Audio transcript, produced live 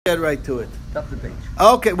Get right to it. Top of the page.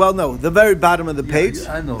 Okay, well, no, the very bottom of the page.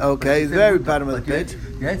 Yeah, I know. Okay, the very bottom of the page.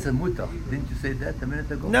 Yeah, it's a mutter. Didn't you say that a minute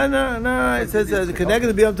ago? No. It says the connected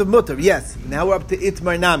to be up to mutter. Yes. Now we're up to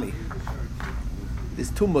itmar nami. There's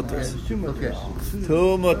two mutters. Okay.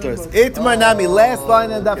 Two mutters. Itmar nami. Last line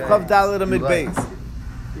in Daf Chav Dalet Amid Beis.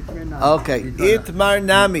 Okay. Itmar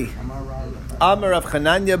nami. Amar Rav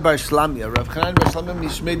Chananya bar Shlamya. Rav Chananya bar Shlamya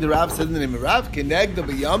Mishmei the Rav said in the name of Rav Keneg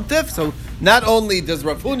the Yom Tif. So not only does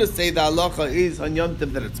Rav Huna say the halacha is on Yom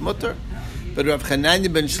Tif that it's mutter, but Rav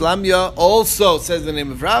Chananya ben Shlamya also says in the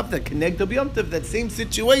name of Rav that Keneg the Yom Tif, that same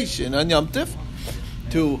situation on Yom Tif,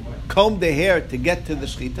 to comb the hair to get to the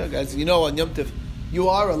shechita. Guys, you know on Yom Tif you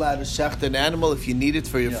are allowed to shecht an animal if you need it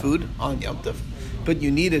for your food on Yom Tif. But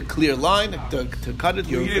you need a clear line to cut it.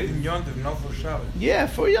 You need it in Yom Tov, not for Shabbat. Yeah,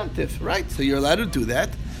 for Yom Tif, right. So you're allowed to do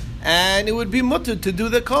that. And it would be mutter to do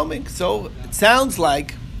the combing. So it sounds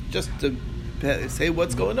like, just to say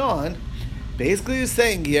what's going on, basically you're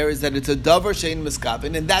saying here is that it's a davar shein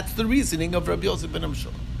miskabin, and that's the reasoning of Rabbi Yosef ben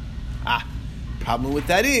Amshul. Problem with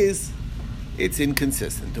that is, it's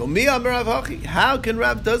inconsistent. How can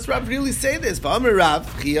does Rav really say this? Bar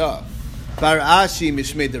Ashi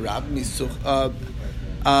mishmei de Rav misuch.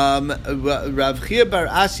 Rav Chia bar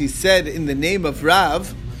Ashi said in the name of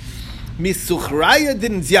Rav, Misuchraya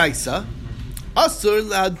din zyaisa, asur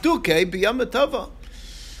laduke biyamatava.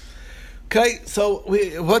 Okay, so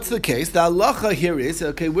what's the case? The halacha here is,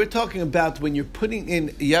 we're talking about when you're putting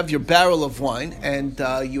in, you have your barrel of wine, and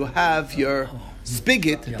you have your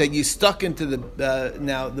spigot that you stuck into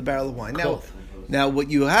the barrel of wine. Now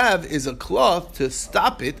what you have is a cloth to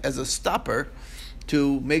stop it as a stopper,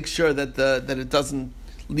 to make sure that it doesn't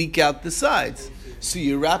leak out the sides. So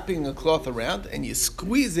you're wrapping a cloth around and you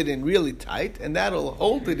squeeze it in really tight, and that'll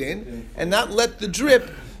hold it in and not let the drip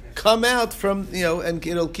come out from, and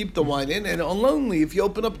it'll keep the wine in, and only if you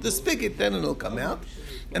open up the spigot then it'll come out.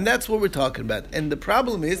 And that's what we're talking about. And the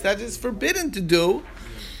problem is that it's forbidden to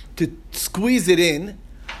squeeze it in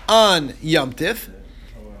on Yom Tif.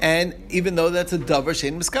 And even though that's a davar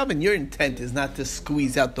shein miskabin, your intent is not to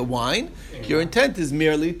squeeze out the wine. Your intent is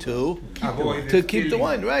merely to keep the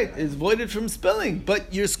wine, right? It's avoided from spilling.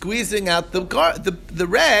 But you're squeezing out the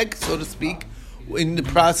rag, so to speak, in the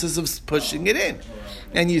process of pushing it in.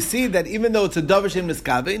 And you see that even though it's a davar shein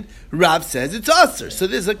miskabin, Rav says it's aser. So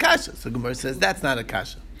there's a kasha. So Gemara says that's not a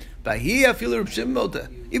kasha. But he, I feel Reb Shimon Moda.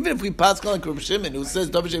 Even if we pass on like Reb Shimon, who says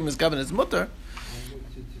davar shein miskabin is mutter,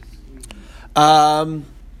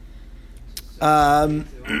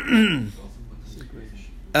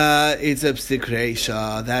 it's a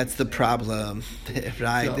psikresha. That's the problem,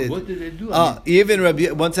 right? So what did they do? Even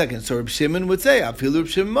Rabbi. 1 second. So Reb Shimon would say, "I feel Reb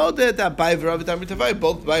Shimon modeh that by Rav Tavai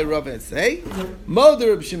both by Rav and say modeh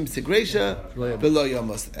Reb Shimon psikresha below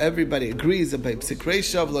yomos." Everybody agrees about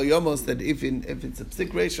psikresha below yomos, that if it's a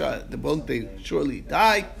psikresha, won't they surely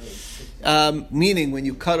die? Meaning when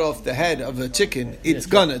you cut off the head of a chicken, it's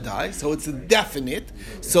gonna die, so it's a definite.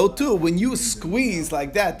 So too, when you squeeze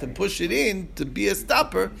like that to push it in to be a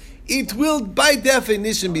stopper, it will by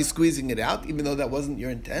definition be squeezing it out, even though that wasn't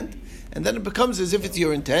your intent. And then it becomes as if it's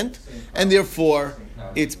your intent, and therefore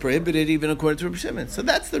it's prohibited even according to Reb Shimon. So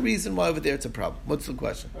that's the reason why over there it's a problem. What's the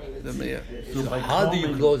question? So how do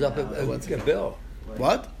you close up a bill?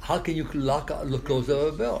 What? How can you close up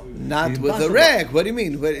a bill? Not with a rag. What do you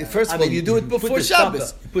mean? First of all, you do it before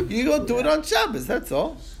Shabbos. You don't do it on Shabbos. That's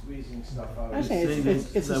all.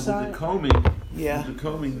 It's a sign. With the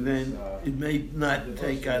combing, then it may not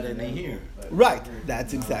take out any hair. Right.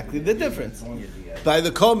 That's exactly the difference. By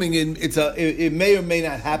the combing, it may or may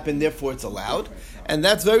not happen. Therefore, it's allowed, and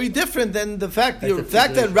that's very different than the fact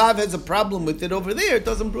that Rav has a problem with it over there. It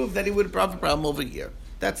doesn't prove that he would have a problem over here.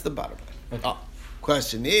 That's the bottom line. Okay.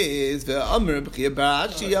 Question is, Amr B'chia bar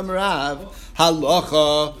Ashi Amr Rav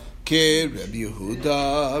halacha ke Rabbi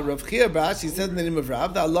Yehuda. Rav Chia bar Ashi said in the name of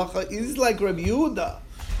Rav, the halacha is like Rabbi Yehuda,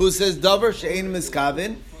 who says davar she'ein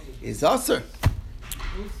miskavin is aser.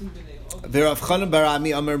 V'Rav Chanan bar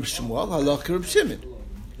Ami Amr Shmuel halacha Reb Shimon.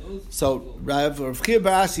 So Rav Chia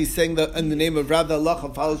bar Ashi is saying that in the name of Rav, the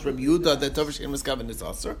halacha follows Rabbi Yehuda that davar she'ein miskavin is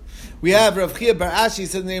aser. We have Rav Chia bar Ashi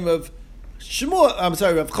said in the name of Rav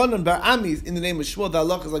Chanan bar Ami in the name of Shmuel, the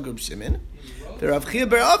halacha is like Reb Shimon. The Rav Chia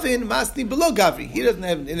bar Avin masni below Gavri. He doesn't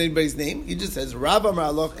have anybody's name. He just says Rav Amar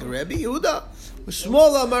halacha ke Rabbi Yehuda,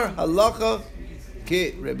 Shmuel Amar halacha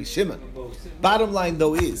ke Rabbi Shimon. Bottom line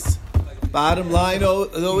though is that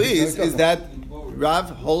Rav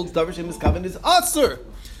holds davar shein miskavin is aser,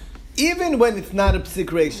 even when it's not a psik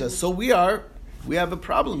reisha. So we have a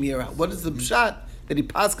problem here. What is the pshat that he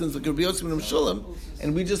paskins like Rabbi Yosef ben Shulam,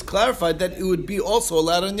 and we just clarified that it would be also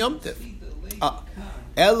allowed on Yom Tif.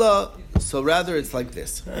 Ella, so rather it's like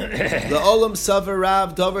this. The Olam Savar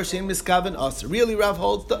Rav Dover Shem Miskaven Aser. Really, Rav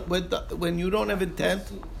holds when you don't have intent,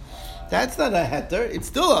 that's not a heter, it's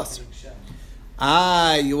still Aser.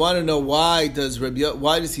 You want to know why does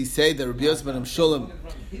he say that Rabbi Yosef ben Shulam,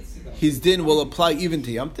 his din will apply even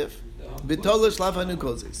to Yom Tiv?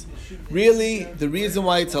 Really, the reason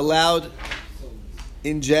why it's allowed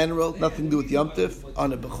in general, nothing to do with Yom Tiv,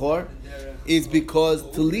 on a Bechor, is because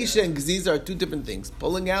Talisha and Geziza are two different things.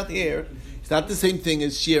 Pulling out hair is not the same thing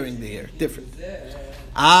as shearing the hair. Different.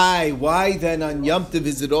 Why then on Yom Tov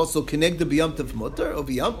is it also connected to Yom Tov Mutter or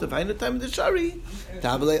Yom Tov Hainu time of the Shari?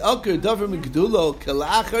 Tabalei Oker Davar Megdulo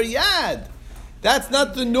Kelachar Yad. That's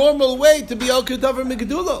not the normal way to be Oker Davar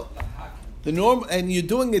Megdulo. The norm, and you're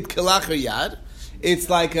doing it Kelachar Yad. It's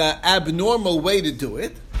like an abnormal way to do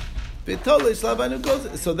it.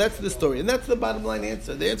 So that's the story, and that's the bottom line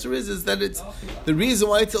answer. The answer is that it's the reason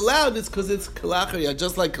why it's allowed is because it's Kelachar Yad,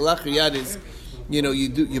 just like Kelachar Yad is.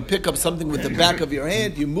 You pick up something with the back of your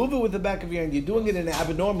hand, you move it with the back of your hand, you're doing it in an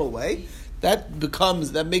abnormal way. That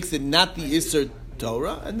makes it not the Isser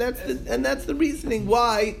Torah, and that's the reasoning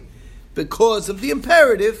why, because of the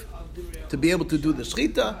imperative to be able to do the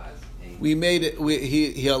shechita, we made it.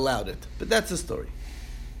 He allowed it, but that's the story.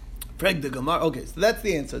 Frag the Gemara. Okay, so that's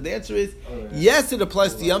the answer. The answer is yes, it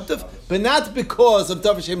applies to Yom Tov, but not because of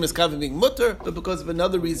Davar Shem Miskaven being mutter, but because of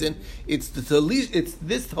another reason. It's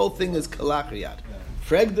this whole thing is Kelachar Yad.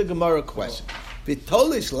 Frag the Gemara question.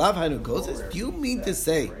 V'tolish lav hainu gozes. Do you mean to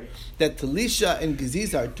say that Talisha and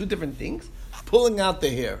Geziza are two different things? Pulling out the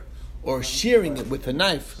hair or shearing it with a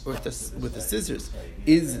knife or with the scissors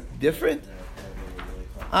is different.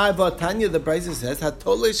 Tanya, the Brisa says,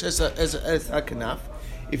 "Hatolish as hakanaf."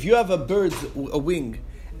 If you have a wing,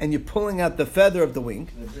 and you're pulling out the feather of the wing,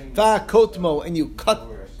 va'kotmo, and you cut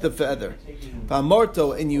the feather,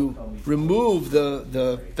 va'morto, and you remove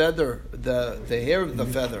the feather, the hair of the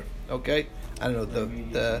feather. Okay, I don't know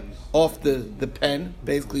the off the pen.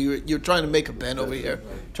 Basically, you're trying to make a pen over here,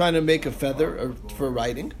 trying to make a feather for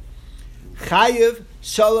writing. Chayiv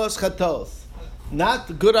shalosh chatos. Not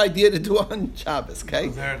a good idea to do on Shabbos, okay?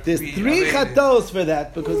 There's three chatos for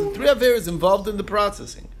that, because the three averas involved in the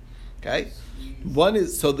processing, okay? One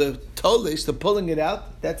is, so the tolish, the pulling it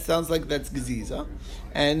out, that sounds like that's geziza.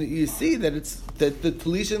 And you see that the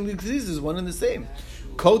tolish and the geziza is one and the same.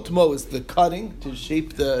 Kotmo is the cutting to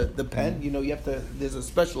shape the pen. You have to, there's a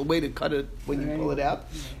special way to cut it when you pull it out.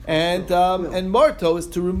 And marto is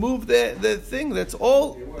to remove the thing. That's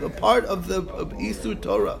all a part of the Isur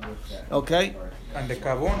Torah, okay? And the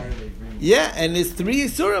kavon. Yeah, and there's 3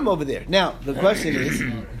 Isurim over there. Now, the question is,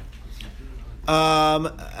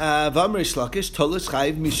 V'amrish Lakish, Tolesh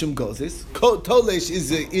Chayiv Mishum Gozis. Tolesh is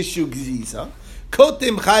the issue Gziza.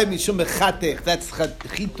 Kotim Chayiv Mishum Echatech, that's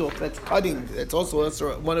chitoch, that's cutting. That's also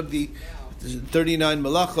one of the 39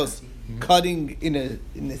 malachos, cutting in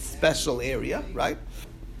a special area, right?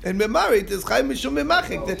 And Memarit is Chayiv Mishum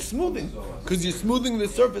Memachik, that's smoothing, because you're smoothing the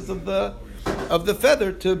surface of the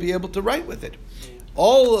feather to be able to write with it.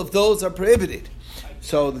 All of those are prohibited.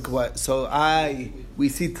 So we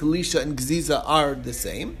see Talisha and Geziza are the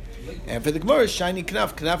same. And for the Gemara, shiny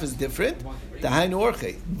knaf. Knaf is different.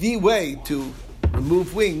 The way to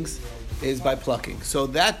remove wings is by plucking. So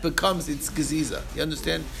that becomes its Geziza. You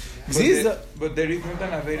understand? Geziza. But there is not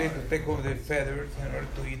an ability to take off the feathers in order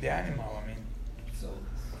to eat the animal. I mean,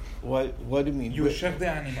 what do you mean? You shech the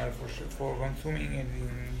animal for consuming it in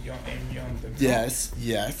Yom Tov. Yes.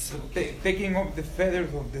 So taking off the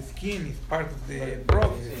feathers of the skin is part of the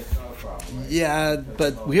process. Yeah,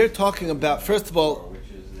 but we're talking about, first of all,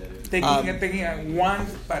 taking one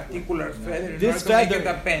particular feather in order to feather, make it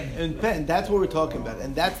a pen. And pen, that's what we're talking about,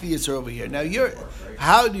 and that's the Yisur over here. Now,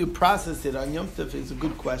 how do you process it on Yom Tov is a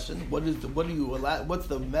good question. What do you allow? What's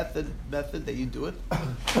the method that you do it?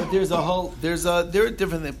 But there are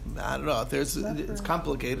different. I don't know. It's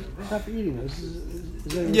complicated. It's not for eating. Is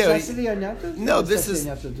there a necessity on Yom Tov? No, this is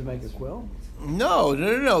Yom Tov to make a quill.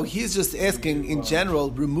 No. He's just asking in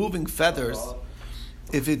general, removing feathers.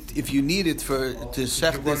 If you need it to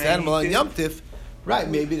shech this animal on Yom Tif, right?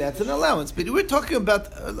 Maybe that's an allowance. But we're talking about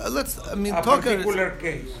a particular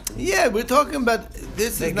case. Yeah, we're talking about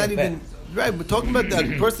this is not even right. We're talking about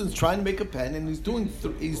that person's trying to make a pen and he's doing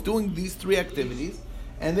these 3 activities,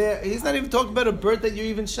 and he's not even talking about a bird that you're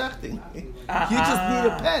even shechting. You just need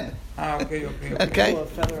a pen. Okay. Pull a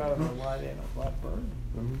feather out of a live bird.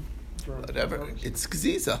 Mm-hmm. Whatever, it's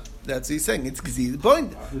Geziza. That's what he's saying. It's Geziza.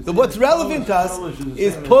 Point. What's relevant to us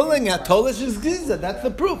is pulling out. Tolish is Geziza. That's the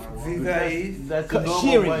proof. That's the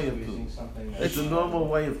normal way of doing something. It's a normal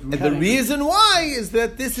way of doing. And the reason why is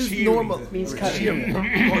that this is normal. Means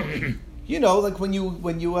cutting. You know, like when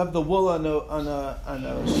you have the wool on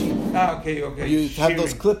a sheep. Okay. You have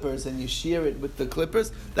those clippers and you shear it with the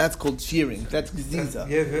clippers. That's called shearing. That's gziza.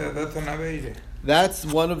 Yes, that's an aveda. That's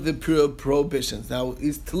one of the prohibitions. Now,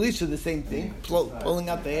 is talisha the same thing? Pulling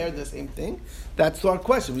out the hair, the same thing? That's our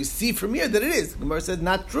question. We see from here that it is. The Gemara says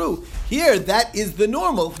not true. Here, that is the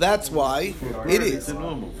normal. That's why it is.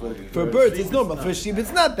 For birds, it's normal. For sheep,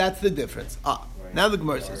 it's not. That's the difference. Now the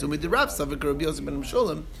Gemara says, so we did Rav Savik Rabbi Yosef ben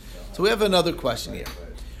Amshulam. So we have another question here.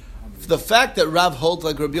 The fact that Rav holds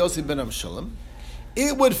like Rabbi Yosef ben Amshulam,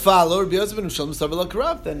 it would follow Rabbi Yosef ben Amshulam Savar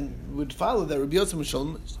Rav. Then it would follow that Rabbi Yosef ben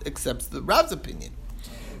Amshulam accepts the Rav's opinion.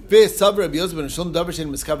 Does Rabbi Yosef ben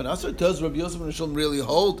Amshulam really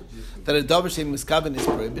hold that a davar shein miskaven is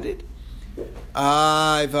prohibited?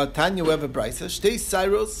 Tanya, we have a brisa. Shtei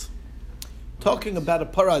Cyrus talking about a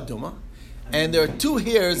paraduma, and there are two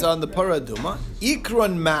hairs on the paraduma.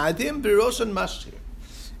 Ikron ma'adim b'roshan mashir,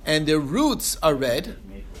 and their roots are red,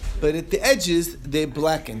 but at the edges they're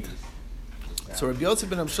blackened. So Rabbi Yosef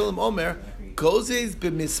ben Amshulam Omer gozes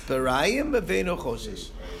b'misparayim b'veino choshesh.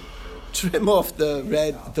 Trim off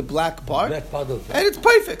the black part, and it's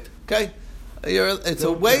perfect. Okay, it's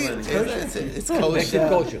a way. It's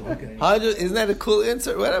kosher. Okay. Isn't that a cool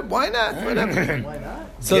answer? Why not? Why not?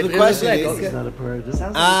 So the It's question like, is, It's not a prayer. This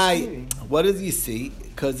sounds like what does you see?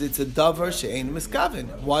 Because it's a davar she'ein miskaven.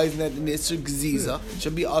 Why isn't that an isur gziza? It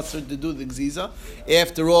should be usher to do the gziza.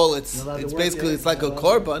 After all, it's basically it's like a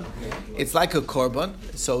korban. It's like a korban.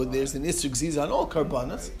 So there's an isur gziza on all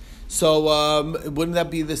korbanos. So wouldn't that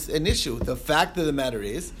be an issue? The fact of the matter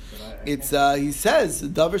is, it's he says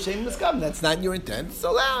davar she'ein miskaven. That's not your intent. It's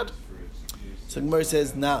allowed. So Gemara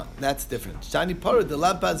says, no, that's different. Shani parah the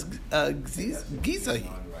labaz gizahi.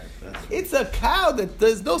 It's a cow that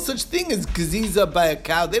there's no such thing as gziza by a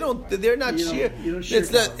cow. They're not shear.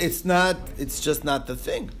 It's just not the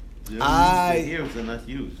thing. The hairs are not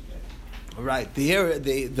used. Right. The hair,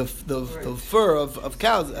 the fur of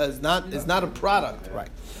cows is not a product. Right.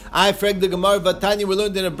 I frag the Gemara Vatanya, we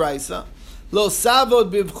learned in a brisa. Lo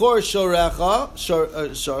savod b'vchor shorcha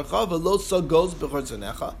v'lo sagos b'chor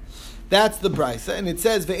zonecha. That's the brisa, and it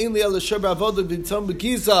says ve'in li'el l'shor b'avodah b'tzom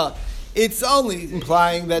b'giza. It's only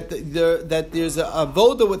implying that there's a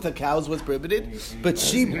avoda with the cows was prohibited, but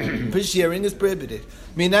sheep shearing is prohibited.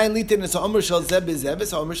 How do you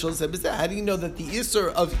know that the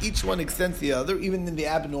isur of each one extends to the other, even in the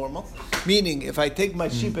abnormal? Meaning, if I take my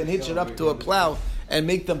sheep and hitch it up to a plow and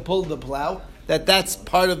make them pull the plow, that's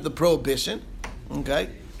part of the prohibition. Okay,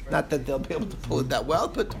 not that they'll be able to pull it that well,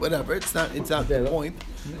 but whatever. It's not the point.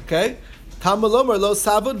 Okay. Tamalomer lo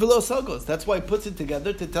savod v'lo sogos. That's why he puts it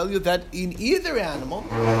together to tell you that in either animal,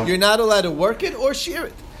 you're not allowed to work it or shear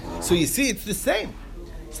it. So you see, it's the same.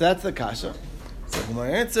 So that's the kasha. So my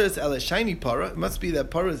answer is el shiny para. It must be that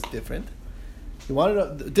para is different. You want to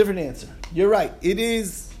know the different answer? You're right. It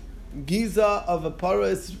is giza of a para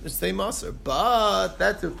is same aser, but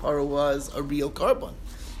that's if para was a real carbon.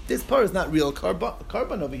 This para is not real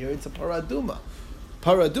carbon over here. It's a paraduma.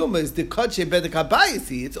 Paraduma is the kadshe bedek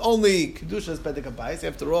habayisi. It's only kedushas bedek habayis.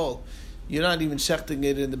 After all, you're not even shechting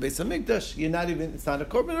it in the Beis Hamikdash. It's not a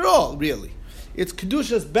korban at all, really. It's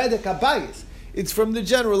kedushas bedek habayis. It's from the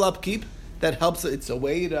general upkeep that helps. It's a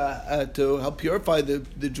way to help purify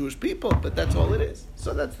the Jewish people, but that's all it is.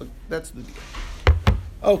 So that's the deal.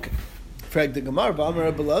 Okay, frag the Gemara v'amar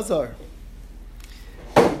Rabbi Lazar.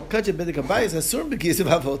 Kadshe bedek habayis asur b'gizav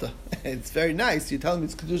avoda. It's very nice. You're telling me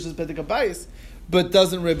it's kedushas bedek habayis. But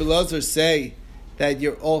doesn't Rebbe Lazar say that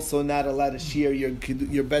you're also not allowed to shear your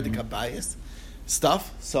bedek habayis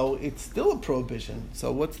stuff? So it's still a prohibition.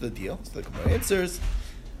 So what's the deal? So the Gemara answers,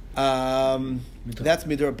 that's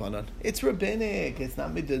midrabanan. It's rabbinic. It's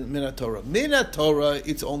not minat Torah. Minat Torah,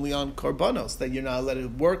 it's only on korbanos that you're not allowed to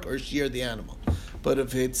work or shear the animal. But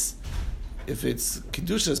if it's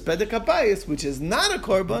kedushas bedek habayis, which is not a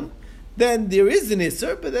korban, then there is an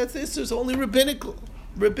isser, but that isser is only rabbinic,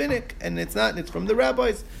 and it's not. It's from the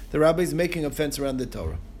rabbis. The rabbis making a fence around the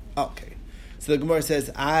Torah. Okay, so the Gemara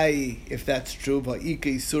says, if that's true,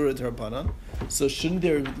 so shouldn't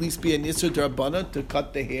there at least be an isur d'Rabbanan to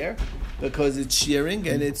cut the hair because it's shearing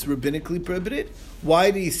and it's rabbinically prohibited?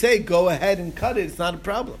 Why do you say go ahead and cut it? It's not a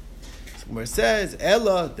problem. So the Gemara says,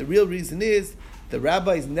 Ella. The real reason is the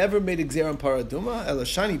rabbis never made a gzera on paraduma. Ella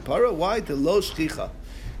shani para. Why the lo shticha?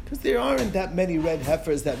 Because there aren't that many red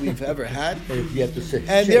heifers that we've ever had.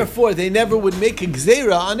 And therefore, they never would make a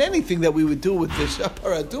gzeira on anything that we would do with the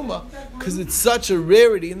paraduma, because it's such a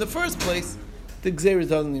rarity in the first place, the gzeira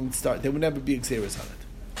doesn't even start. There would never be gzeiras on it.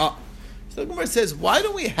 So the Gemara says, why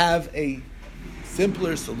don't we have a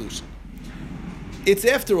simpler solution? It's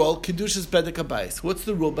after all Kedushas Bedek HaBayis. What's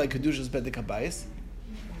the rule by Kedushas Bedek HaBayis?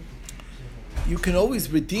 You can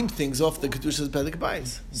always redeem things off the Kedushas Bedek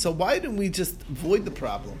HaBayis. So why don't we just avoid the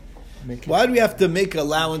problem? Why do we have to make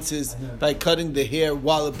allowances by cutting the hair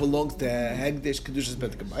while it belongs to Hegdesh Kedushas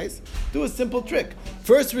Bedek HaBayis? Do a simple trick.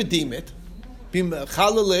 First redeem it,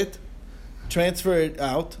 chalal it, transfer it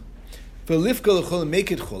out, v'lifka l'chulin,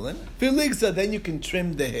 make it chulin, v'ligza, then you can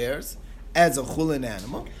trim the hairs as a chulin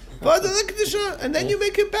animal, and then you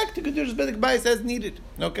make it back to Kedushas Bedek HaBayis as needed.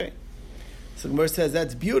 Okay. So Gemara says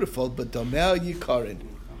that's beautiful, but domel yikarin.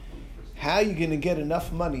 How are you going to get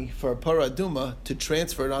enough money for a paraduma to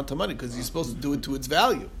transfer it onto money? Because you're supposed to do it to its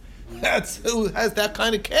value. Who has that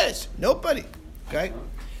kind of cash? Nobody. Okay?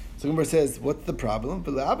 So Gemara says, what's the problem?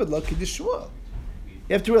 You have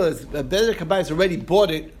to realize that Bedek HaBayis already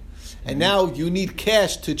bought it, and now you need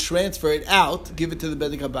cash to transfer it out, give it to the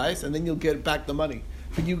Bedek HaBayis, and then you'll get back the money.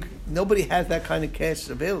 But nobody has that kind of cash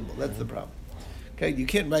available. That's the problem. Okay? You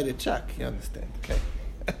can't write a check. You understand? Okay?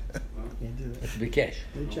 That's big cash.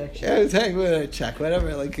 Yeah, it's a check,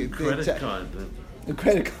 whatever. Like a Credit card. A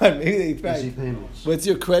credit card, maybe they Easy payments. What's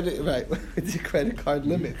your credit? Right? What's your credit card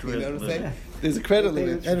limit? You know what I'm saying? There's a credit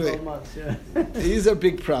limit. Anyway, these are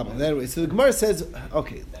big problems. Anyway, so the Gemara says,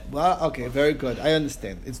 okay, very good. I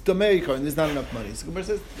understand. It's Domeikar, and there's not enough money. So the Gemara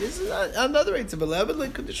says, this is another eight of 11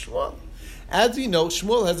 like Shmuel. As we know,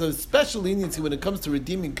 Shmuel has a special leniency when it comes to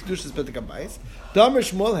redeeming Kedushas Bedek HaBayis. Damer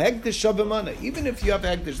Shmuel, Hegdish Shavimana. Even if you have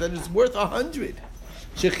Hegdish that is worth 100,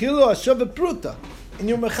 Shechilo Hashavah Pruta, and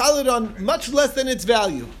you're mechaled on much less than its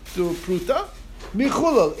value. To Pruta,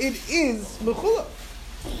 Michulal. It is Mechulal.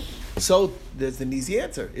 So there's an easy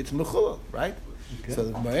answer. It's Mechulal, right? Okay.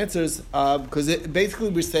 So my answer is, because basically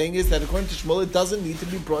we're saying is that according to Shmuel, it doesn't need to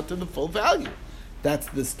be brought to the full value. That's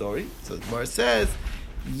the story. So the Gemara says,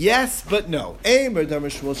 yes, but no. If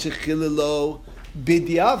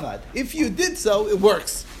you did so, it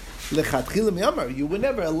works. You would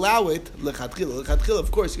never allow it.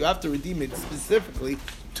 Of course, you have to redeem it specifically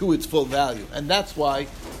to its full value. And that's why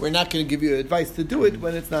we're not going to give you advice to do it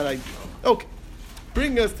when it's not ideal. Okay.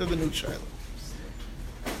 Bring us to the new Shiloh.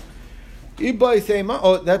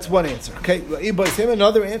 Oh, that's one answer. Okay,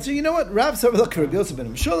 another answer. You know what? Rav Savar Rabbi Yosef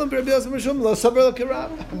ben Mshulam, Rabbi Yosef ben Mshulam, Lo Savar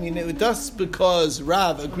Rav. I mean, just because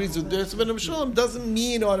Rav agrees with Yosef ben Mshulam doesn't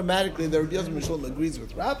mean automatically that Rabbi Yosef ben Mshulam agrees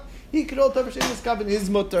with Rav. He could also have his kav in his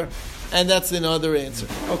mutter, and that's another answer.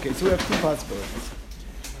 Okay, so we have two possibilities.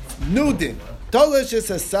 Nudin. Tolash is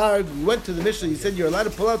Asar. We went to the Mishnah. He said you're allowed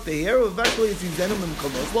to pull out the hair. Eventually, it's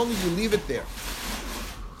as long as you leave it there.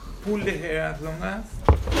 Pull the hair as long as?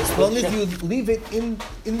 As long as you leave it in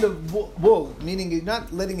the wool, meaning you're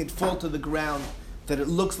not letting it fall to the ground, that it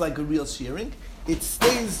looks like a real shearing. It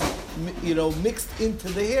stays, mixed into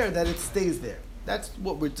the hair, that it stays there. That's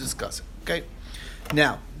what we're discussing. Okay?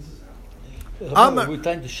 Now, we're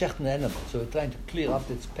trying to shechten the animal, so we're trying to clear up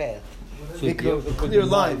its path. So make a clear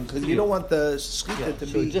line, because you don't want the shchita to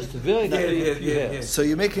be... just very yeah. So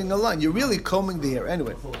you're making a line. You're really combing the hair.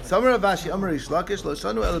 Anyway, Samar Avashi Amar Rish Lakish Lo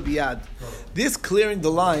Shanu El Biyad. This clearing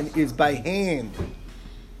the line is by hand,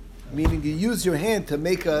 meaning you use your hand to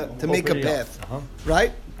make a path,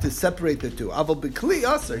 right? To separate the two. Aval B'Kli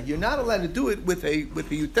Aser. You're not allowed to do it with a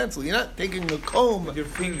utensil. You're not taking a comb with your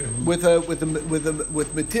finger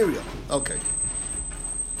with material. Okay.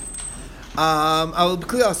 I'll be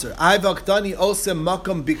clear, sir.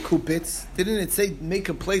 Didn't it say make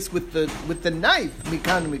a place with the knife?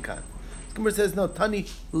 Mikan. Gemara says no. Tani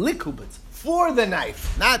likubitz for the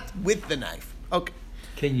knife, not with the knife. Okay.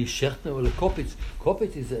 Can you shechten or a kopitz?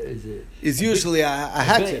 Kopitz is usually a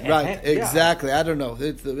hatchet, right? Exactly. Yeah. I don't know.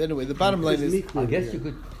 Anyway, the bottom line is. I guess you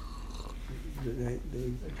could.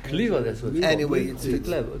 Cleaver, that's what. Anyway, it's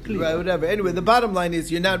clever. Right, whatever. Anyway, the bottom line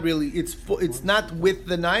is you're not really. It's not with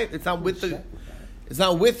the knife. It's not with the. It's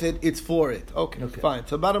not with it. It's for it. Okay. Fine.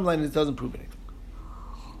 So bottom line is it doesn't prove anything.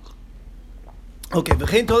 Okay.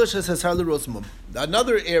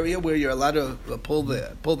 Another area where you're allowed to pull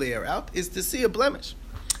the air out is to see a blemish.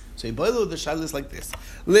 So you boil the shaila is like this: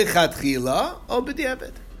 lechatchila or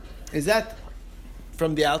b'diavad. Is that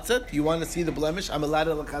from the outset? You want to see the blemish? I'm allowed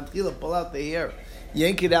to lechatchila pull out the hair,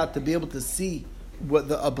 yank it out to be able to see what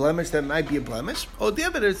a blemish that might be a blemish. Or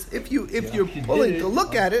diavad is if you're pulling to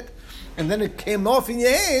look at it, and then it came off in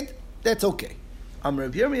your hand. That's okay. I'm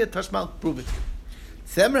Rav Yirmiyah Tashmal. Prove it.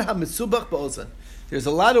 Semer hamisubach ba'ozan. There's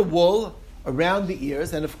a lot of wool around the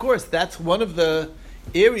ears, and of course that's one of the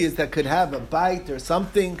areas that could have a bite or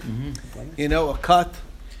something, a cut,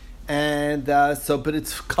 and but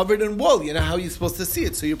it's covered in wool. You know how you're supposed to see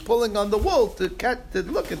it, so you're pulling on the wool to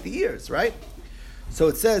look at the ears, right? So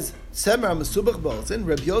it says, Semar Mesubach Bolzin,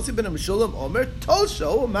 Reb Yossi ben Meshulam Omer,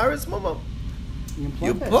 Tolsho, Maris Mumam.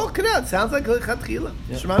 You poke it out. Sounds like Lechatchila.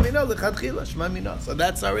 Shema Mina, Lechatchila, Shema Mina. So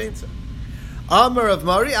that's our answer. Amar of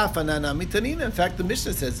Mari Afanana Mitanina. In fact, the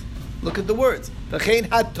Mishnah says, look at the words. V'chein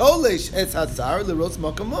hatolish es hasar l'ros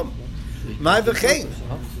makamum. My v'chein.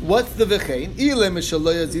 What's the v'chein? Ile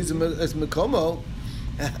mishaloy azizum es mekomo.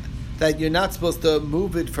 That you're not supposed to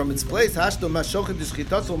move it from its place. Hashdo mashochet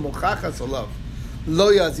d'shchitas o mochachas olav.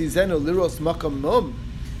 Lo yazizenu l'ros makamum.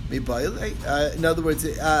 In other words,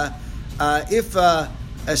 if a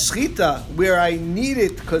shchita where I need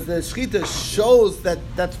it, because the shchita shows that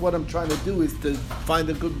that's what I'm trying to do, is to find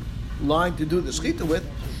a good line to do the shchita with,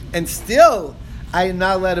 and still I am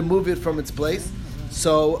not allowed to move it from its place.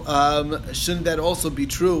 So shouldn't that also be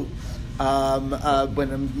true when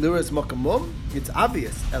I'm liras makamum? It's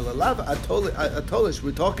obvious. Elalav atolish.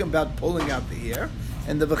 We're talking about pulling out the ear,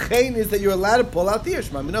 and the v'chein is that you're allowed to pull out the ear.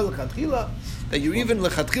 Shema mina lechatchila. That you're even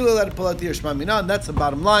lechatchila allowed to pull out the ear. Shema mina, and that's the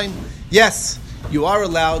bottom line. Yes, you are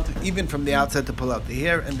allowed even from the outside to pull out the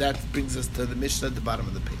hair, and that brings us to the Mishnah at the bottom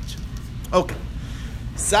of the page. Okay,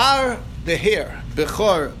 sar the hair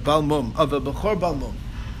bechor balmum of a bechor balmum.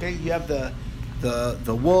 Okay, you have the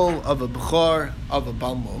wool of a bechor of a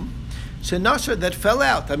balmum. Shenasher that fell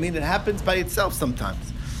out. I mean, it happens by itself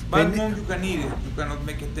sometimes. Balmum you can eat it. You cannot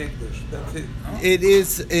make a tekdesh. That's it. No? It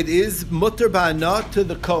is mutter ba'ana to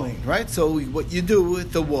the kohen, right? So what you do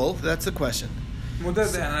with the wool? That's the question. Mutter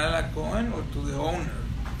to the kohen or to the owner?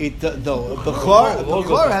 No,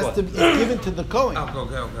 bechor has to be given to the kohen.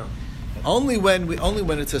 Okay. Only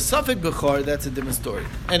when it's a suffix bechor, that's a different story.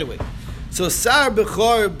 Anyway, so sar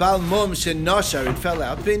bechor balmum shenashar, it fell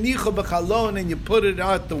out. Ve'nicho b'chalon, and you put it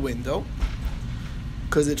out the window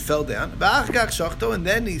because it fell down. V'achkach shachto, and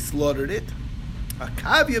then he slaughtered it.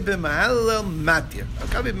 Akavya b'mahalel matir.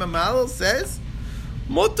 Akavya b'mahalel says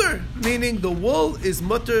mutter, meaning the wool is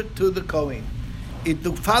mutter to the kohen. It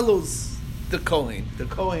follows the kohen. The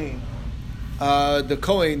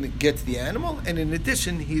kohen gets the animal, and in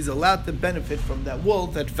addition, he's allowed to benefit from that wool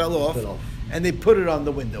that fell off, and they put it on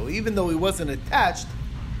the window, even though he wasn't attached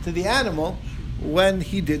to the animal when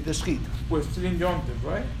he did the shchita. We're still in Yom Tov,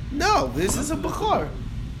 right? No, this is a bechor,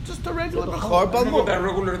 just a regular bechor. About that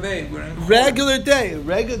regular day. We're in regular day,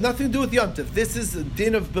 nothing to do with Yom Tov. This is a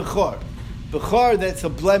din of bechor. Bechor, that's a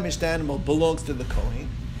blemished animal, belongs to the kohen.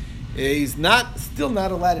 He's still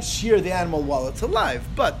not allowed to shear the animal while it's alive,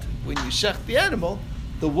 but when you shech the animal,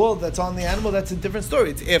 the wool that's on the animal, that's a different story.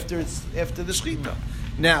 It's after the shechita.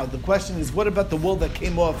 Now the question is, what about the wool that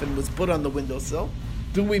came off and was put on the windowsill?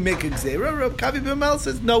 Do we make a gzeira? Reb Kavi B'Mal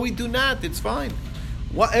says no, we do not. It's fine.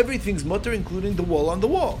 Everything's mutter, including the wool on the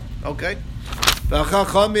wall. Okay. The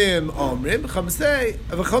Chacham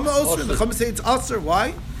say it's aser.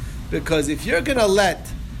 Why? Because if you're going to let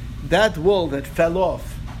that wool that fell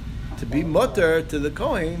off to be mutter to the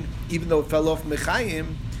kohen, even though it fell off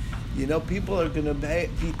mechayim, people are going to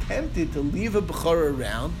be tempted to leave a bechor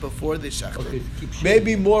around before they shecht it.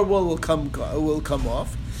 Maybe more wool will come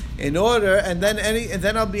off, and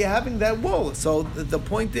then I'll be having that wool. So the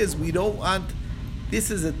point is, we don't want. This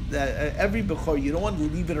is every bechor. You don't want to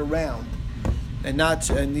leave it around,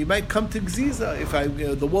 and you might come to gziza if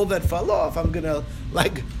the wool that fell off, I'm going to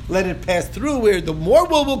let it pass through where the more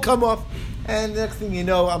wool will come off. And next thing you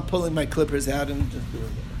know, I'm pulling my clippers out and just doing it.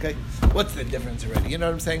 Okay, what's the difference already? You know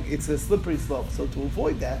what I'm saying? It's a slippery slope. So to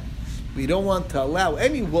avoid that, we don't want to allow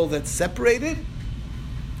any wool that's separated.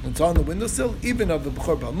 It's on the windowsill, even of the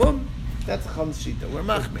bechor balmum. That's a chum shita. We're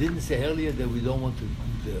machmir. Didn't say earlier that we don't want the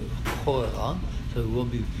bechor around, so it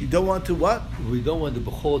won't be. You don't want to what? We don't want the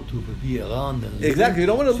bechor to be around. Exactly. You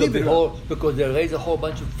don't want to leave it around because they raise a whole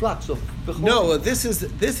bunch of flocks of bechor. No, this is.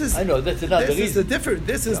 I know that's another reason. This is different.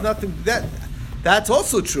 This is nothing that. That's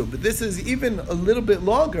also true, but this is even a little bit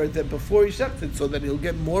longer than before he shechted it, so that he'll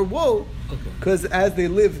get more wool. Because as they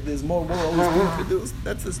live, there's more wool always being produced.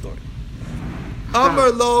 That's the story. Amar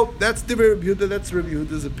lo, that's the Rabbi Yehuda. That's Rabbi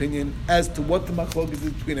Yehuda's opinion as to what the machlok is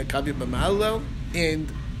between a kavya b'malel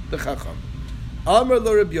and the chacham. Amar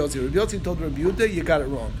lo Rabbi Yossi. Rabbi Yossi told Rabbi Yehuda, you got it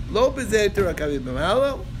wrong. Lo b'zeiter a kavya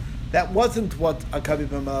b'malel. That wasn't what a kavya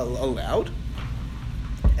b'malel allowed.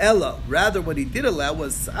 Ella, rather, what he did allow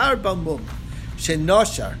was sar balmum.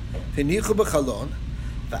 Shenoshar, Fenichu b'chalon,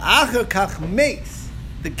 v'acher kach meis.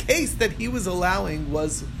 The case that he was allowing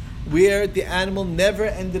was where the animal never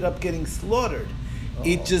ended up getting slaughtered.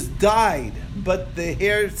 It just died, but the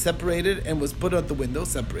hair separated and was put out the window,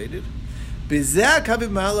 separated. That's where Akavi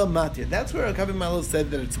Malo said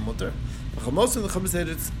that it's mutter. Chamos and the Chum said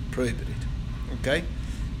it's prohibited. Okay?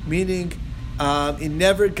 Meaning, it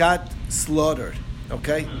never got slaughtered.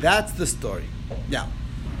 Okay? That's the story. Now,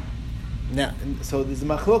 so there's a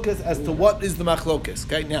machlokas as to what is the machlokas.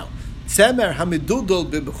 Okay, now, tzemer hamidudol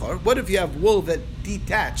bibechor. What if you have wool that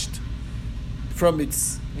detached from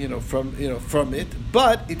its, from it,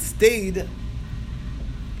 but it stayed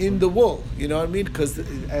in the wool? You know what I mean? Because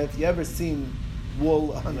if you ever seen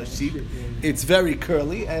wool on a sheep, it's very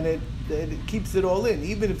curly and it keeps it all in.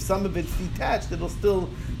 Even if some of it's detached, it'll still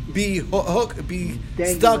be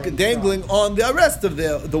dangling on the rest of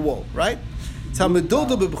the wool, right? If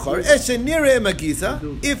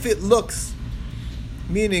it looks,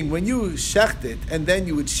 meaning when you shecht it and then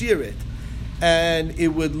you would shear it, and it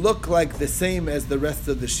would look like the same as the rest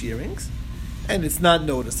of the shearings, and it's not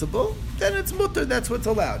noticeable, then it's mutter. That's what's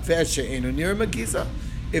allowed.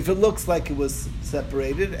 If it looks like it was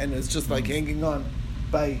separated and it's just like hanging on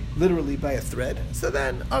literally by a thread, so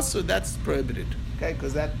then also that's prohibited. Okay,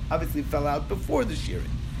 because that obviously fell out before the shearing.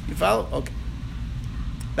 You follow? Okay.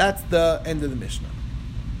 That's the end of the Mishnah.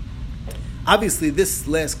 Obviously, this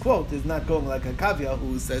last quote is not going like a Kavya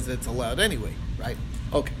who says it's allowed anyway, right?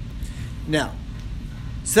 Okay. Now,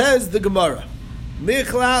 says the Gemara,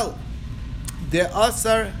 Michlal de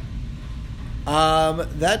Asar.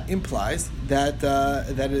 That implies that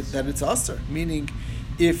it's Asar, meaning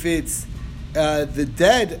if it's the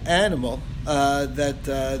dead animal that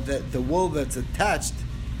the wool that's attached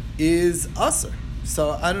is Asar.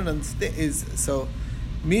 So I don't understand.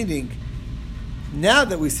 Meaning, now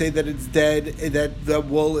that we say that it's dead, that the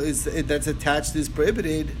wool that's attached is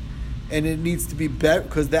prohibited, and it needs to be buried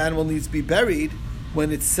because the animal needs to be buried.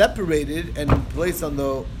 When it's separated and placed on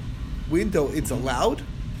the window, it's allowed.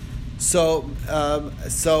 So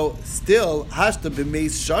still hashta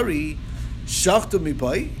b'meis shari shachtu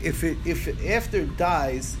mibai. If after it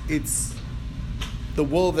dies, it's the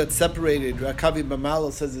wool that's separated. Rakavi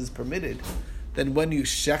Bamalo says is permitted. Then when you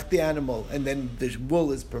shech the animal and then the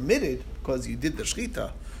wool is permitted because you did the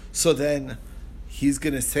shechita, so then he's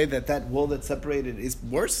going to say that wool that's separated is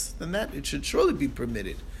worse than that. It should surely be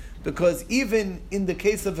permitted, because even in the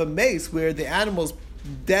case of a mace where the animal's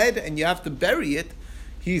dead and you have to bury it,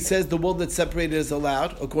 he says the wool that's separated is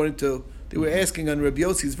allowed, according to, they were asking on Rabbi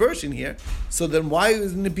Yossi's version here, so then why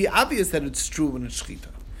isn't it be obvious that it's true when it's shechita?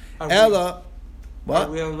 Ella, what?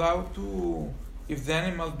 Are we allowed to, if the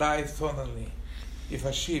animal dies suddenly, if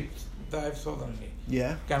a sheep dies suddenly,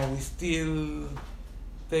 can we still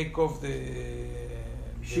take off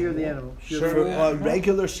shear the animal? For a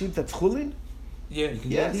regular sheep that's chulin? Yes.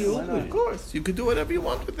 Yes, of course. You can do whatever you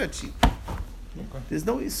want with that sheep. Okay. There's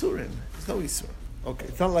no isurim. Okay,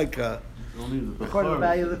 it's not like according to the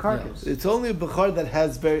value of the carcass. It's only a bechar that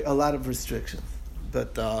has a lot of restrictions.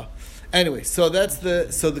 But anyway, so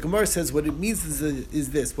the Gemara says what it means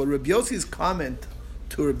is this. What Rabbi Yossi's comment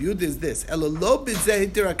to Rabbi Yehuda is this.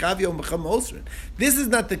 This is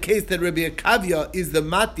not the case that Rabbi Akavya is the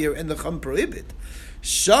matir and the chum prohibit.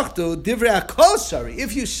 Shachtu divrei akol shari.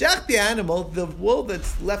 If you shech the animal, the wool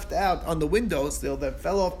that's left out on the window still that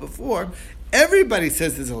fell off before, everybody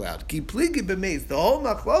says is allowed. Ki pligi b'meis. The whole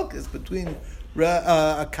machlokas between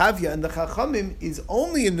Akavya and the Chachamim is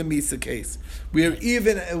only in the Misa case. We're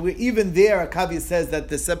even there. Akavya says that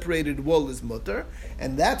the separated wool is mutter,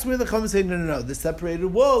 and that's where the Chachamim say no. The separated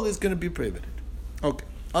wool is going to be prohibited. Okay.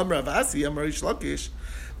 Amar Avasi, Amar Rish Lakish,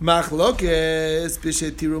 Machlokes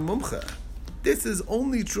b'shetiru mumcha. This is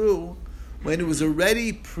only true when it was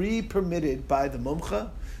already pre-permitted by the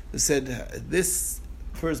mumcha, who said this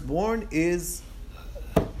firstborn is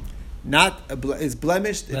not is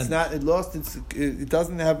blemished. It's not. It lost. It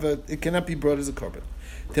doesn't have a. It cannot be brought as a korban.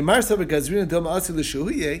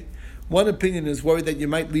 One opinion is worried that you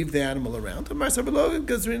might leave the animal around.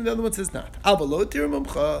 The other one says not.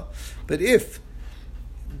 But if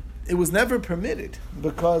it was never permitted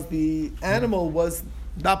because the animal was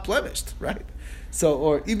not blemished, right? So,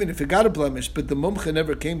 or even if it got a blemish, but the mumcha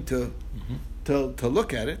never came to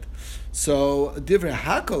look at it. So divrei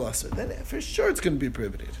hakol aser, then for sure it's going to be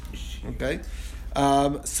prohibited. Okay,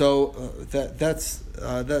 that's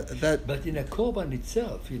that. But in a korban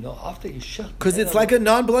itself, after you shut, because it's like a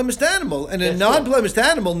non-blemished animal, and a non-blemished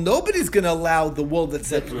animal, nobody's going to allow the wool that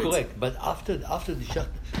separates. That's correct. But after the shut,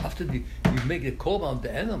 you make the korban of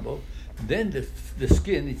the animal, then the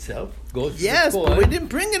skin itself goes. Yes, to the but we didn't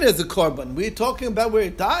bring it as a korban. We're talking about where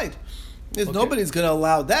it died. Nobody's going to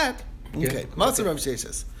allow that. Okay, Maser Rav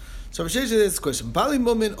Sheshes. So Rav Sheshes has this question: Bali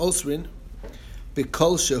mumin osrin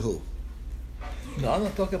b'kol shehu. No, I'm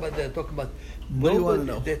not talking about that. I'm talking about what do you want to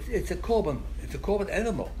know? It's a korban. It's a korban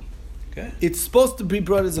animal. Okay. It's supposed to be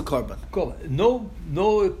brought as a korban. Korban. No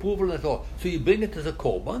approval at all. So you bring it as a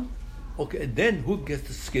korban, Okay, and then who gets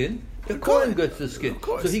the skin? The Kohen Kohen gets the skin. Of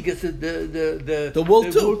course. So he gets the wool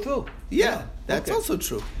the too. Wool too. Yeah, that's okay. also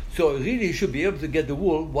true. So really, he should be able to get the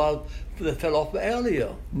wool while they fell off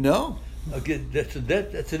earlier. No. Okay, that's a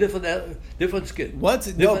different skin. Once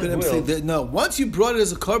you brought it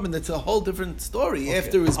as a korban, that's a whole different story. Okay.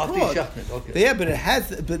 After it's brought, okay. Yeah,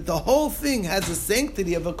 but the whole thing has a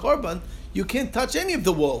sanctity of a korban. You can't touch any of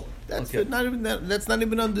the wool. That's okay. That's not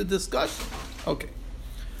even under discussion. Okay.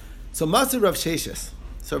 So Maser Rav Sheshes.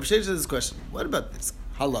 So Rav Sheshes has this question. What about this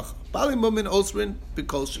halacha? Bali mum in osrin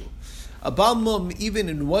b'kolshu. A Baal mum, even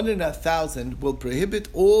in 1 in 1,000, will prohibit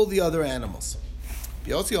all the other animals.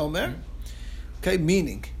 Yossi Omer. Okay,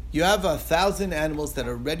 meaning you have 1,000 animals that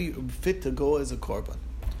are ready, fit to go as a korban.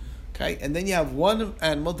 Okay, and then you have one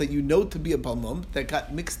animal that you know to be a Baal mum that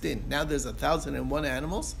got mixed in. Now there's 1,001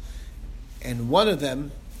 animals, and one of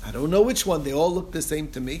them, I don't know which one, they all look the same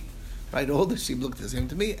to me, right? All the sheep look the same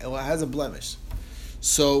to me, and it has a blemish.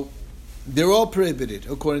 So they're all prohibited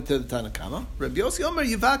according to the Tanna Kama. Rabbi Yossi Omer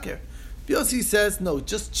Yivaker. Yossi says, no,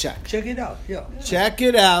 just check. Check it out, yeah. Check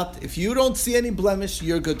it out. If you don't see any blemish,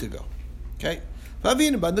 you're good to go. Okay? But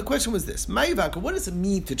the question was this. What does it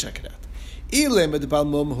mean to check it out? You're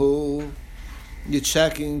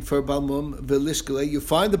checking for balmum, you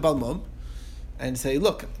find the balmum, and say,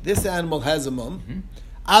 look, this animal has a mum. Mm-hmm.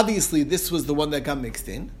 Obviously, this was the one that got mixed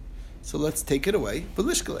in. So let's take it away.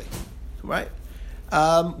 Right?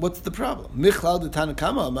 What's the problem? Michlal de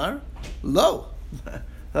Tanakama Amar, lo.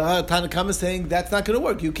 Tanakama is saying that's not going to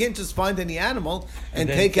work. You can't just find any animal and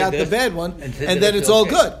take out the bad one, and then it's all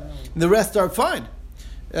good. The rest are fine.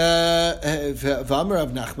 V'amar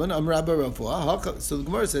Rav Nachman, Amar Rabba Ravua. So the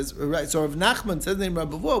Gemara says, right? So Rav Nachman says, "Name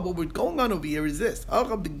Rabba Ravua." What we're going on over here is this: We're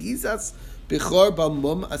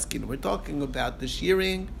talking about the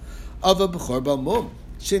shearing of a bechor balmum.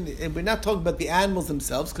 We're not talking about the animals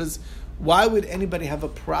themselves, because why would anybody have a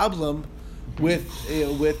problem with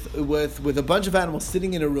a bunch of animals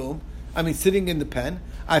sitting in a room? I mean, sitting in the pen.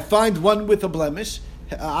 I find one with a blemish.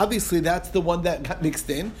 Obviously, that's the one that got mixed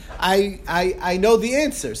in. I know the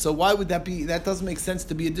answer. So why would that be? That doesn't make sense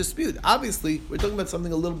to be a dispute. Obviously, we're talking about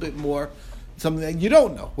something a little bit more, something that you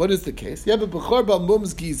don't know. What is the case? You have a bechor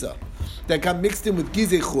balmum's giza that got mixed in with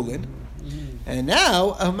gizeh chulin, and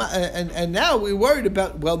now and now we're worried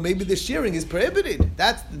about, well, maybe the shearing is prohibited.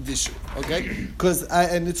 That's the issue, okay? Because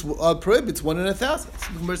and it's prohibits 1 in 1,000.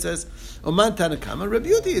 So the Gemara says, "Oman Tanakama Rabbi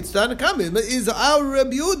Yehuda." It's Tanakama. Is our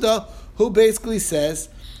Rabbi Yehuda who basically says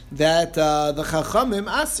that the Chachamim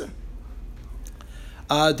aser.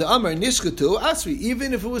 The Amar Nishkatu Asri,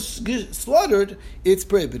 even if it was slaughtered, it's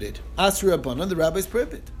prohibited. Asri Rabbanan, the rabbis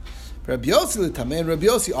prohibit. Rabbi Yossi l'tamei, Rabbi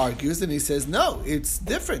Yossi argues, and he says, no, it's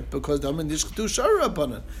different, because the Amar Nishkatu Shar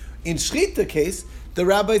Rabbanan. In Shchita case, the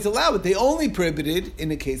rabbis allow it. They only prohibited in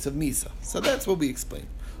the case of Misa. So that's what we explain.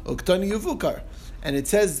 Uktani Yuvukar. And it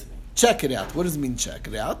says, check it out. What does it mean, check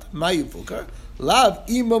it out? Ma Yuvukar. Lav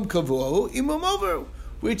imam kavohu, imam over.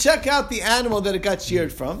 We check out the animal that it got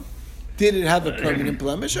sheared from. Did it have a permanent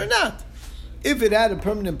blemish or not? If it had a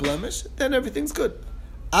permanent blemish, then everything's good.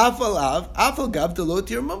 Afal gav delot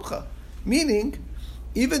tir mumcha. Meaning,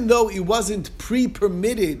 even though it wasn't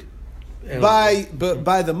pre-permitted by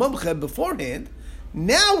the mumcha beforehand,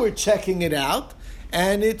 now we're checking it out,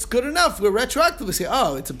 and it's good enough. We're retroactively say,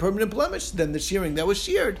 oh, it's a permanent blemish. Then the shearing that was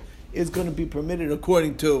sheared is going to be permitted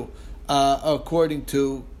according to after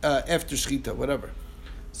shchita, whatever.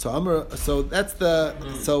 So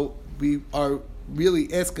we are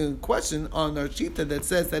really asking a question on our shita that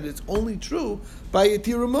says that it's only true by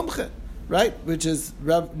Yetira Mumche, right? Which is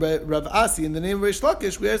Rav Asi in the name of Reish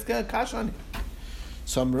Lakish. We ask a kash on him.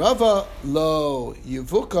 So Rava lo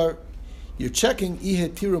yivukar, you're checking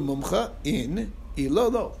Yetira Mumche in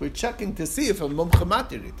Ilolo. We're checking to see if a Mumche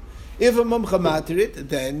matir it. If a Mumche matir it,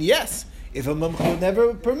 then yes. If a Mumche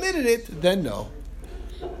never permitted it, then no.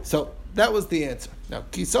 So that was the answer. Now,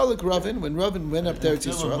 Kisalik Ravin, when Ravin went up there to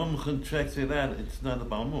Yisrael, Mumchen checks it out, it's not a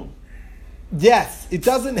balmum. Yes, it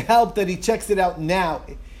doesn't help that he checks it out now.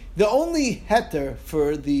 The only heter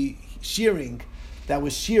for the shearing that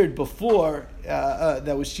was sheared before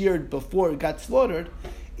it got slaughtered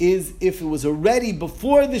is if it was already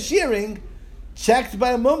before the shearing, checked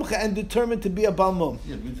by a mumcha and determined to be a balmum.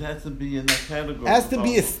 Yeah, but it has to be in that category. It has to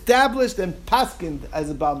be established and paskind as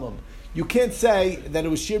a balmum. You can't say that it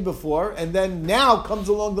was sheared before and then now comes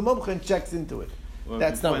along the mumcha and checks into it. Well,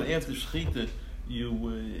 that's not. After shchita, you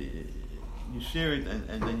shear it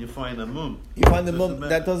and then you find a mum. You find the mum.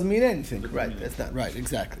 That doesn't mean anything, right? That's not right.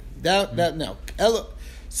 Exactly. That now.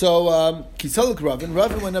 So Kisalik Ravin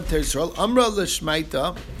went up to Israel. Amra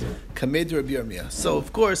l'shmaita kamed Rabbi Yirmiyah. So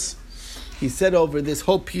of course, he said over this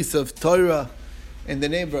whole piece of Torah in the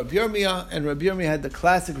name of Rabbi Yirmiyah, and Rabbi Yirmiyah had the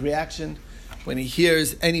classic reaction when he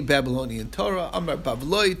hears any Babylonian Torah. Amar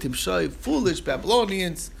Bavloi Timshoi, foolish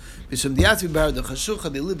Babylonians. They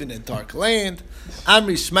live in a dark land.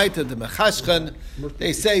 Amri Shmaita de Mechashchan.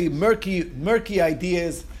 They say murky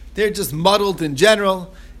ideas. They're just muddled in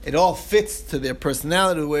general. It all fits to their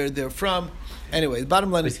personality, where they're from. Anyway, the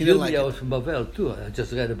bottom line is he didn't like it. was from Bavel too. I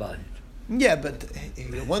just read about it. Yeah, but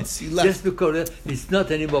once he left, just because it's not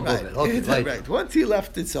anymore Bavel. Okay, right. Once he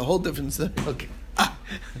left, it's a whole different story. Okay.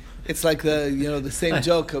 It's like the same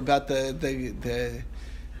joke about the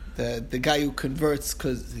guy who converts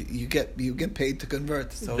because you get paid to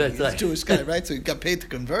convert. So that's he's right. a Jewish guy, right? So he got paid to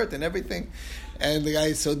convert and everything. And the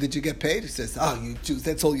guy, so did you get paid? He says, "Oh, you Jews,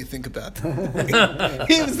 that's all you think about."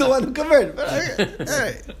 He was the one who converted. But all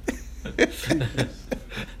right.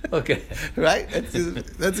 Okay. Right?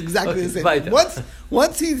 That's exactly the same. Right.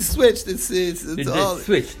 Once he switched, it's all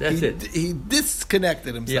switched. That's it. He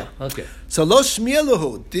disconnected himself. Yeah. Okay. So lo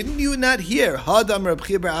shmielu, didn't you not hear? Hadam Reb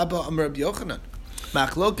Chiya bar Abba Amar Reb Yochanan,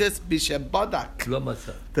 machlokes b'shebadak Lo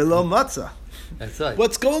matzah. v'lo matzah. That's right.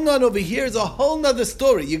 What's going on over here is a whole nother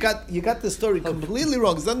story. You got the story completely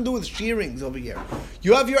wrong. It's nothing to do with shearings over here.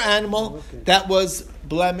 You have your animal that was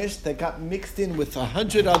blemished, that got mixed in with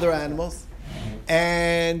 100 other animals,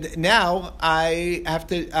 and now I have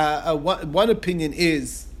to. One opinion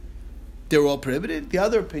is they're all prohibited. The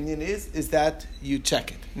other opinion is that you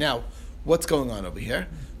check it. Now, what's going on over here?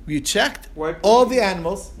 You checked all the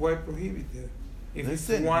animals. Why prohibited? If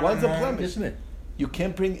Listen, it's one's a blemish. Yes, You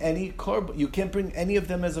can't bring any korban. You can't bring any of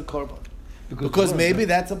them as a korban because maybe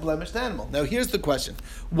that's a blemished animal. Now here's the question: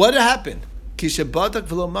 what happened? Kishabadak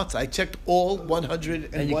v'lo matzah. I checked all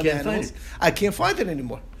 101 animals. I can't find it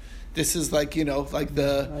anymore. This is like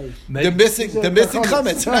the missing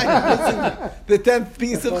chametz, right? The 10th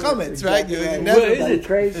piece of chametz, right? Where is it?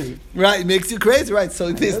 Crazy. Right, it makes you crazy, right? So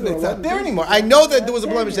it's not there anymore. I know that there was a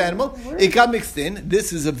blemished animal. It got mixed in.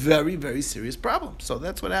 This is a very, very serious problem. So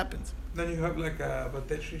that's what happens. Then you have like a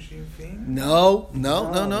bateshishim thing? No.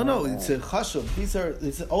 It's a chashuv.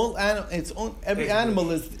 Every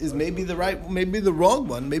animal is maybe the right, maybe the wrong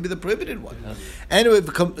one, maybe the prohibited one. Anyway,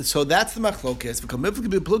 so that's the machlokes.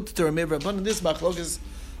 This machlokes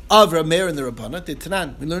of Rameir and the Rabbanah.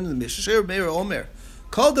 Tanan, we learn in the Mishnah. Rameir Omer.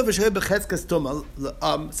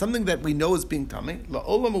 Something that we know is being tummy.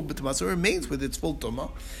 So remains with its full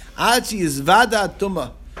tumah. Achi is vada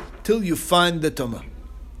tumah till you find the tumah.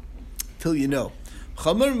 Till you know.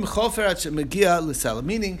 Meaning,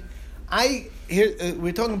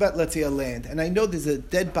 we're talking about, let's say, a land, and I know there's a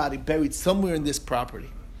dead body buried somewhere in this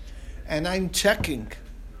property, and I'm checking,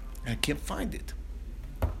 I can't find it.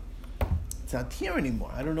 It's not here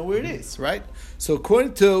anymore. I don't know where it is, right? So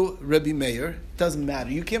according to Rabbi Meir, it doesn't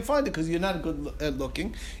matter. You can't find it because you're not good at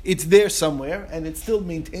looking. It's there somewhere, and it still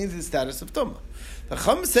maintains the status of Tumah. The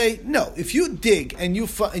Chum say, no, if you dig and you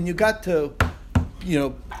got to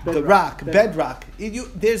bedrock.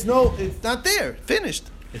 It's not there.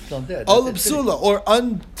 Finished. It's not there. Olubsula, or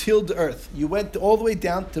untilled earth. You went all the way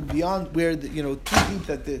down to beyond where too deep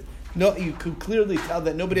that you could clearly tell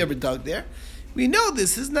that nobody ever dug there. We know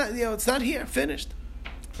this is not. It's not here. Finished.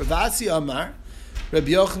 Ravasi Amar,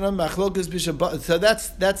 Rabbi Yochanan Machlokas B'Shabbat. So that's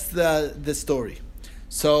the story.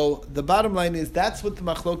 So the bottom line is that's what the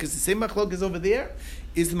machlokas is. The same machlokas over there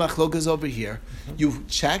is the machlokas over here. You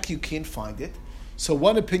check, you can't find it. So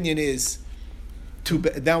one opinion is,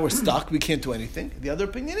 now we're stuck, we can't do anything. The other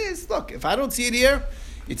opinion is, look, if I don't see it here,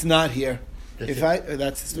 it's not here.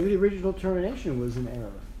 That's the story. Maybe the original termination was an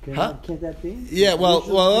error. Can't that be? Yeah,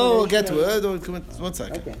 we'll get to it. 1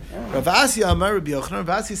 second. Okay. Rav Asi Amar Rabbi Yochanan. Rav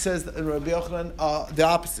Asi says in Rabbi Yochanan the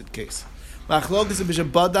opposite case. Machlokas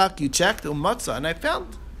b'shabadak, you checked, umatzah, and I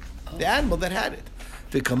found the animal that had it.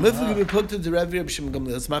 If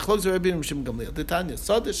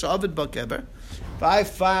I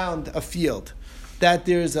found a field that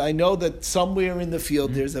I know that somewhere in the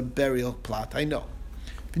field there's a burial plot. I know.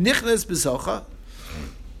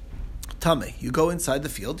 Tummy. You go inside the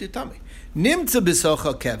field, you're tummy. Nimtza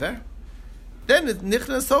b'socha kever. Then it's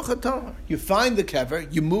nichnas socha tahor. You find the kever,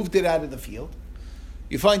 you moved it out of the field.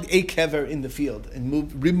 You find a kever in the field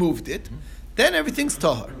and removed it. Then everything's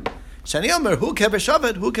tahor. Shani Omer, hu kever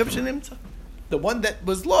shavet, hu kever shenimtza. The one that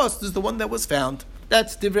was lost is the one that was found.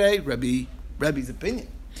 That's Divrei Rabbi's opinion.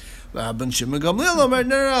 Rabban Shimon Gamliel Omer,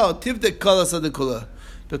 no, tivdek kala sadekula.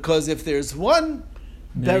 Because if there's one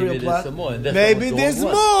burial plot, maybe there's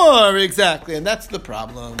more. Exactly, and that's the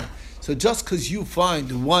problem. So just because you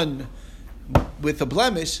find one with a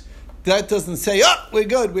blemish that doesn't say, "Oh, we're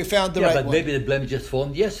good. We found the right one." But maybe the blemish just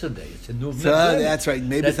formed yesterday. It's a new blemish. That's right.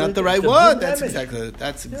 Maybe it's not the right one. That's exactly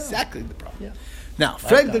the problem. Yeah. Now,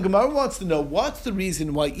 Fred the Gemara wants to know what's the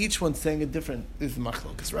reason why each one's saying a different. This is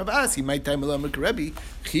machlokas. Rav Asi, my time Rebbe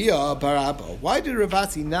Chia Bar Abba. Why did Rav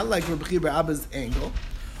Asi not like Rebbe Chia Bar Abba's angle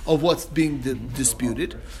of what's being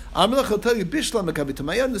disputed? Amalach will tell you Bishlam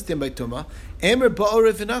Mekabituma. I understand by Tuma. Emer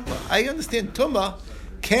Ba'orev V'Nakla. I understand Tuma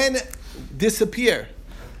can disappear.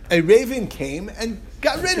 A raven came and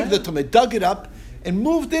got rid of the Tuma, dug it up, and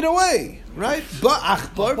moved it away, right?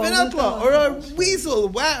 Ba'achbar v'natla, or a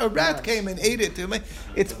weasel, a rat came and ate it.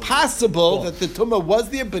 It's possible that the tumah was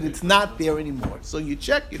there, but it's not there anymore. So you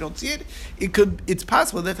check, you don't see it. It's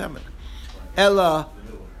possible that happened. Ella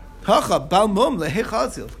hacha balmum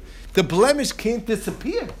lehechazil. The blemish can't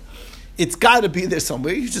disappear. It's got to be there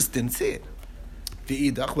somewhere. You just didn't see it.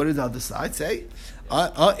 V'idach, what does the other side say?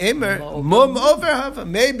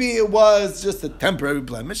 Maybe it was just a temporary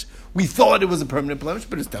blemish. We thought it was a permanent blemish,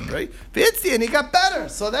 but it's temporary. And he got better,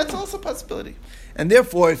 so that's also a possibility. And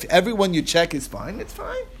therefore, if everyone you check is fine, it's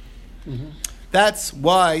fine. Mm-hmm. That's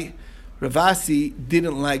why Rav Asi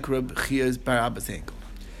didn't like Reb Chia's Bar Abba's angle.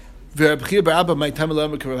 Reb Chia Bar Abba, my time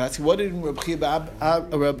alone with Rav Asi. What did Reb Chia Bar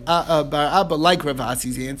Abba like Rav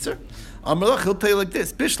Asi's answer? Amalach, he'll tell you like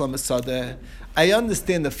this: Bishlam Asada. I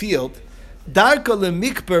understand the field. Darka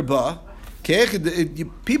lemikber ba,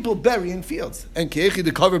 people bury in fields, and kechi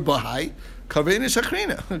the cover bahai, cover in a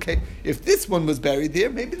shakrina. Okay, if this one was buried there,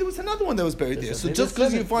 maybe there was another one that was buried there. So just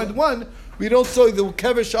because you find one, we don't say the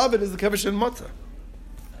kever shavet is the kever shen matzah.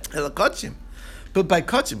 Elakachim, but by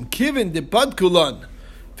kachim, kivin the badkulan,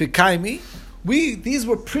 v'kaimi, these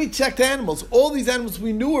were pre-checked animals. All these animals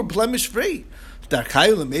we knew were blemish free.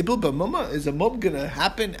 Darkayu lemebel b'muma, is a mum going to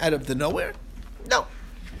happen out of the nowhere? No.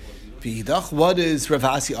 What does Rav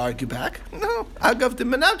Asi argue back? No. Agav de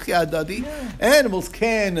menachia adadi. Animals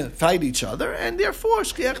can fight each other, and therefore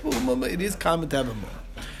it is common to have a mum.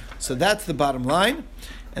 So that's the bottom line,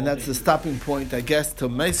 and that's the stopping point, I guess, till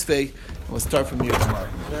Meisvei. We'll start from here tomorrow.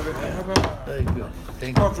 Very good.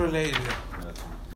 Thank you. Not related.